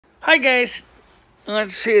Hi guys,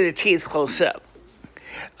 let's see the teeth close up.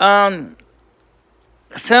 Some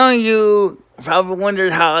of you probably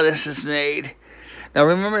wondered how this is made. Now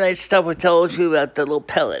remember that stuff I told you about the little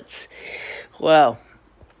pellets? Well,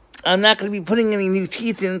 I'm not going to be putting any new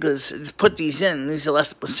teeth in because I just put these in. These will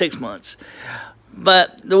last 6 months.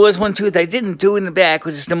 But there was one tooth I didn't do in the back,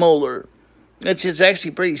 which is the molar. Which is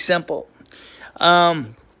actually pretty simple.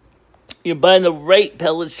 You buy the right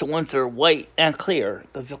pellets, the ones that are white and clear,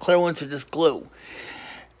 because the clear ones are just glue.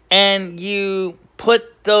 And you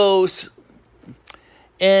put those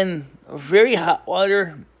in very hot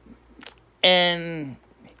water, and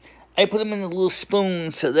I put them in a little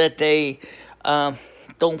spoon so that they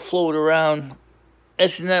don't float around.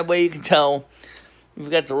 That's in that way you can tell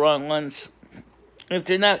you've got the wrong ones. If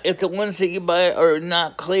the ones that you buy are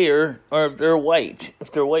not clear, or if they're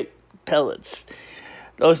white pellets,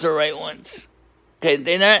 those are the right ones. Okay,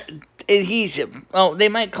 they're not adhesive. Oh, they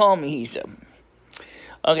might call them adhesive.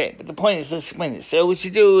 Okay, but the point is, let's explain this. So what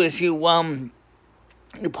you do is you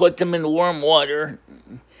put them in warm water,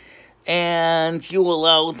 and you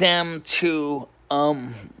allow them to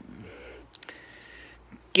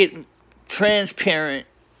get transparent,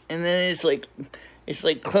 and then it's like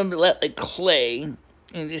clay, and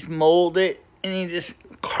you just mold it, and you just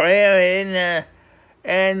cram it in there,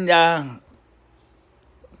 and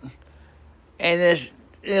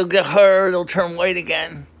it'll get hard, it'll turn white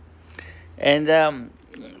again, and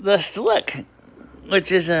that's the look,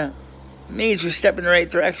 which is a major step in the right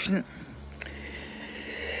direction.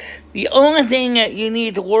 The only thing that you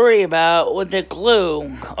need to worry about with the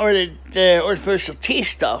glue or the artificial teeth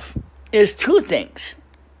stuff is two things.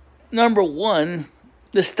 Number one,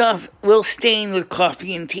 the stuff will stain with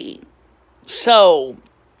coffee and tea. So,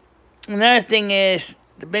 another thing is,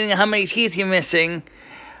 depending on how many teeth you're missing,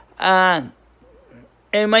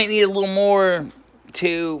 it might need a little more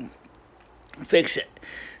to fix it.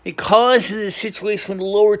 Because of the situation with the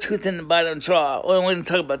lower tooth and the bottom jaw, well, I'm going to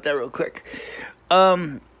talk about that real quick.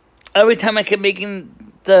 Every time I kept making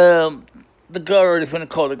the guard, if you want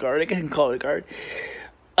to call it a guard, I can call it a guard,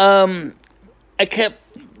 I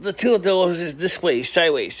kept the two of those this way,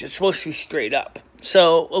 sideways. It's supposed to be straight up.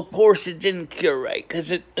 So, of course, it didn't cure right,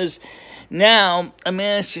 because it was... Now, I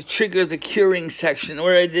managed to trigger the curing section.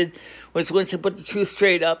 What I did was once I put the tooth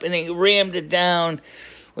straight up and then rammed it down,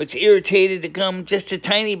 which irritated the gum just a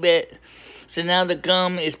tiny bit. So now the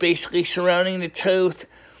gum is basically surrounding the tooth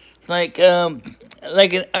like an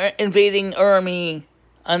invading army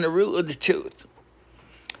on the root of the tooth.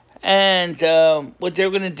 And what they're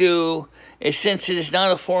going to do is, since it is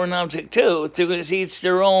not a foreign object tooth, they're going to see it's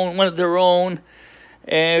one of their own,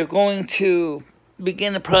 and they're going to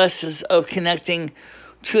begin the process of connecting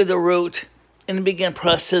to the root and begin the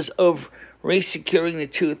process of resecuring the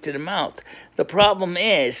tooth to the mouth. The problem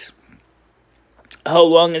is how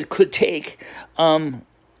long it could take. It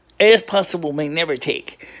is possible it may never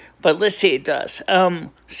take, but let's say it does.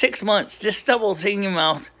 6 months, just stuff will stay in your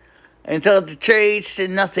mouth until it deteriorates to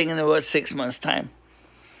nothing in about 6 months' time.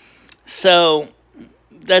 So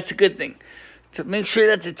that's a good thing. To make sure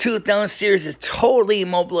that the tooth downstairs is totally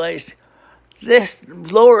immobilized. This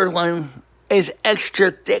lower one is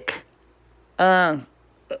extra thick.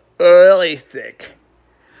 Really thick.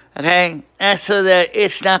 Okay? That's so that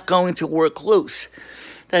it's not going to work loose.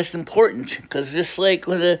 That's important, because just like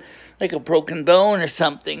with a broken bone or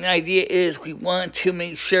something, the idea is we want to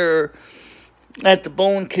make sure that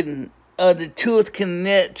the tooth can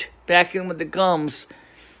knit back in with the gums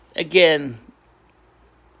again.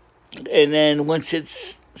 And then once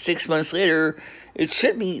it's 6 months later, it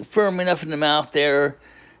should be firm enough in the mouth there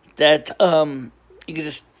that you can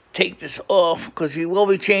just take this off, because you will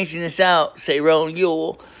be changing this out, say around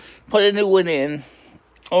Yule, put a new one in,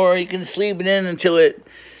 or you can sleeve it in until it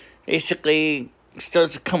basically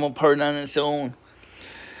starts to come apart on its own.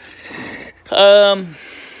 The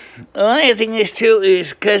other thing is too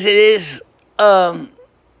is because it is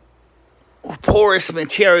porous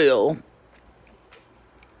material.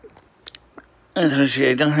 I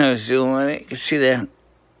don't have a zoom on it. You can see where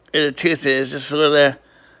the tooth is. It's a little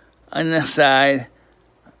on the side,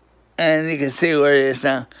 and you can see where it is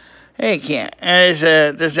now. Hey, you can't. And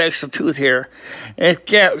there's an extra tooth here. This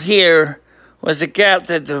gap here was a gap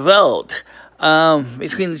that developed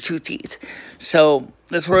between the two teeth. So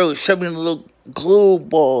that's where I was shoving little glue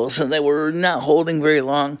balls, and they were not holding very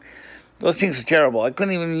long. Those things were terrible. I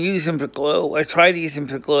couldn't even use them for glue. I tried to use them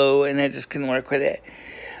for glue, and I just couldn't work with it.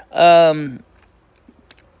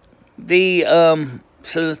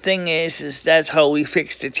 So the thing is that's how we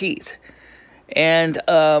fix the teeth. And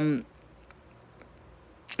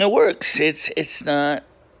it works. It's not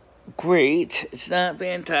great. It's not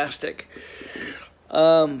fantastic.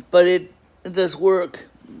 But it does work.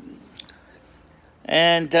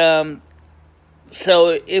 And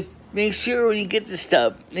so make sure when you get the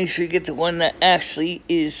stuff, make sure you get the one that actually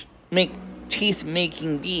is teeth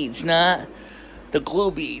making beads, not the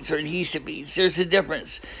glue beads or adhesive beads. There's a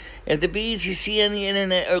difference. If the beads you see on the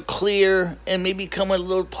internet are clear and maybe come with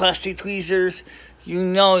little plastic tweezers, you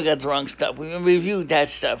know you got the wrong stuff. We reviewed that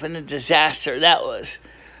stuff and the disaster that was.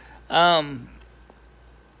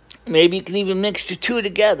 Maybe you can even mix the two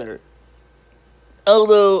together.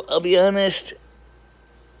 Although, I'll be honest,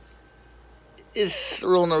 it's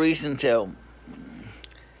real no reason to.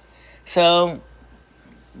 So,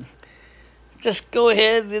 just go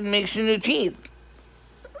ahead and make some new teeth.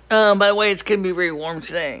 By the way, it's going to be very warm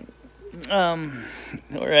today.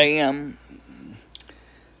 Where I am.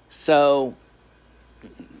 So,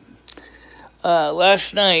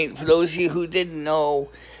 last night, for those of you who didn't know,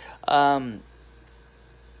 I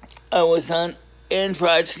was on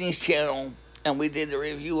Androgyny's channel, and we did the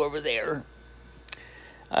review over there.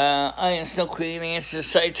 I am still quitting to answer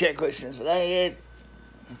side chat questions, but I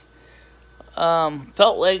had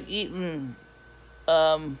felt like eating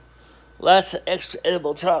lots of extra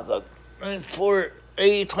edible chocolate for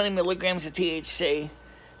 20 milligrams of THC,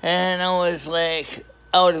 and I was like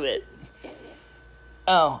out of it.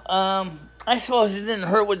 I suppose it didn't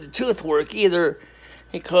hurt with the tooth work either,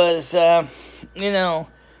 because the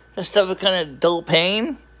stuff was kind of dull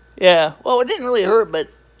pain. Yeah, well, it didn't really hurt, but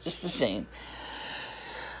just the same.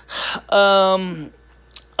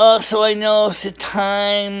 Also, I know the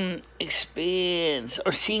time expands,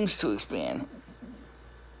 or seems to expand.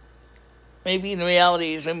 Maybe in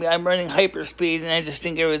reality, maybe I'm running hyperspeed and I just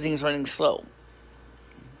think everything's running slow.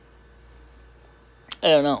 I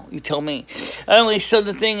don't know. You tell me. Anyway, so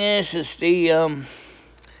the thing is we had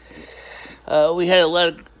a lot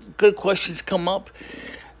of good questions come up,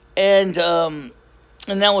 and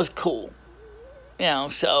that was cool.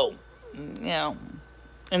 So,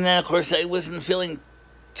 and then, of course, I wasn't feeling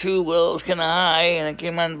too well. It was kind of high, and I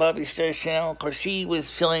came on Bobby Starr's channel. Of course, he was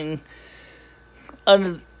feeling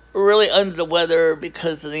really under the weather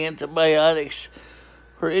because of the antibiotics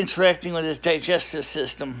were interacting with his digestive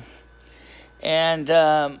system. And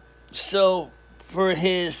so, for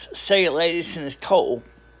his cellulitis in his toe,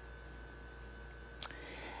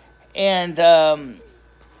 and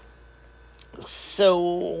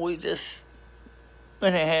so we just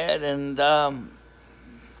went ahead and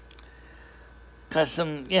got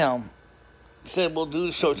some, said we'll do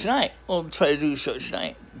the show tonight. We'll try to do the show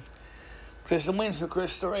tonight. Because I'm waiting for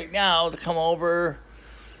Krista right now to come over,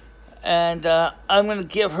 and I'm going to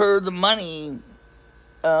give her the money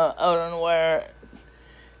out on the wire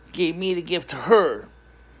gave me to give to her.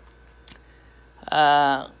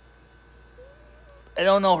 I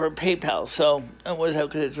don't know her PayPal, so I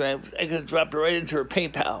could have dropped it right into her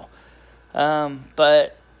PayPal.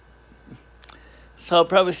 But so I'll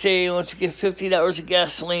probably say, why don't you get $50 of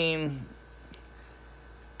gasoline,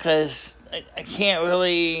 because I can't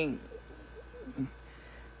really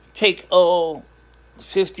take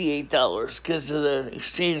 $58 because of the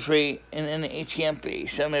exchange rate and then the ATM fee.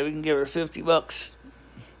 So maybe we can give her $50.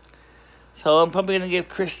 So I'm probably gonna give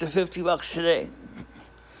Krista $50 today,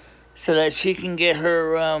 so that she can get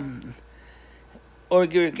her or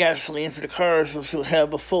give her gasoline for the car, so she'll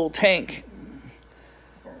have a full tank.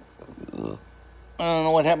 I don't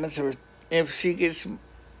know what happens to her if she gets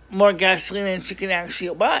more gasoline than she can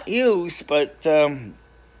actually use, but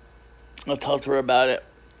I'll talk to her about it.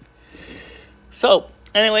 So,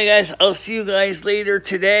 anyway, guys, I'll see you guys later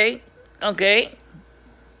today. Okay?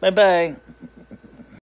 Bye-bye.